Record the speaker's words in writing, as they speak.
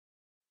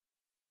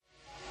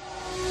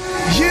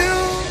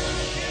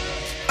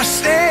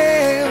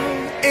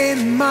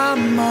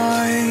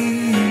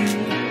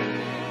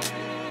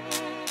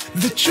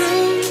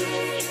truth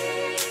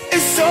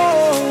is so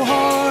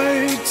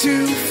hard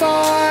to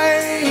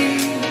find.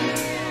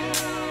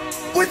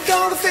 With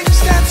all the things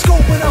that's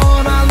going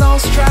on, I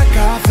lost track,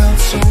 I felt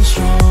so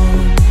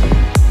strong.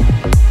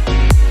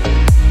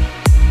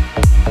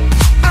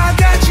 I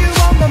got you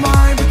on my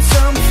mind, but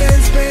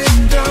something's been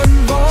done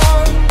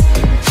wrong.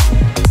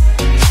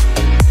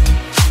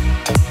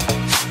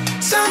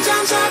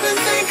 Sometimes I've been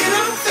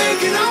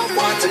thinking of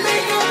what to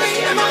make of me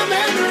and my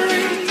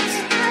memories.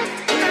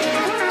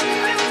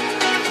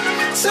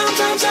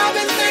 Sometimes I've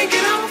been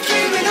thinking of,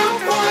 dreaming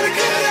of what it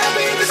could have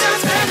been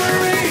besides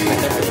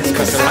memories.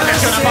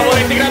 Attenzione a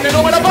Pavoletti, grande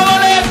nome da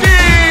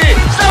Pavoletti!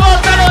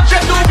 Stavolta non c'è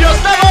dubbio,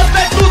 stavolta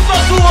è tutto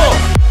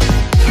suo!